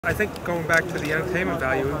I think going back to the entertainment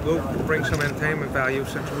value, it will bring some entertainment value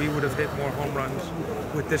since we would have hit more home runs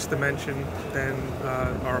with this dimension than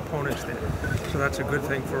our opponents did. So that's a good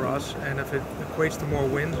thing for us. And if it equates to more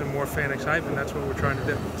wins and more fan excitement, that's what we're trying to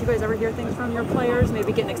do. Do you guys ever hear things from your players,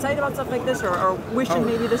 maybe getting excited about stuff like this or wishing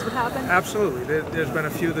maybe this would happen? Absolutely. There's been a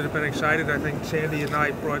few that have been excited. I think Sandy and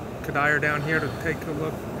I brought Cuddyer down here to take a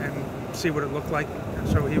look and see what it looked like. And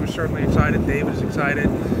so he was certainly excited. David is excited.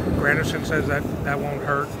 Granderson says that won't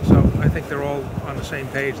hurt. So I think they're all on the same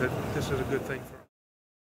page that this is a good thing for us.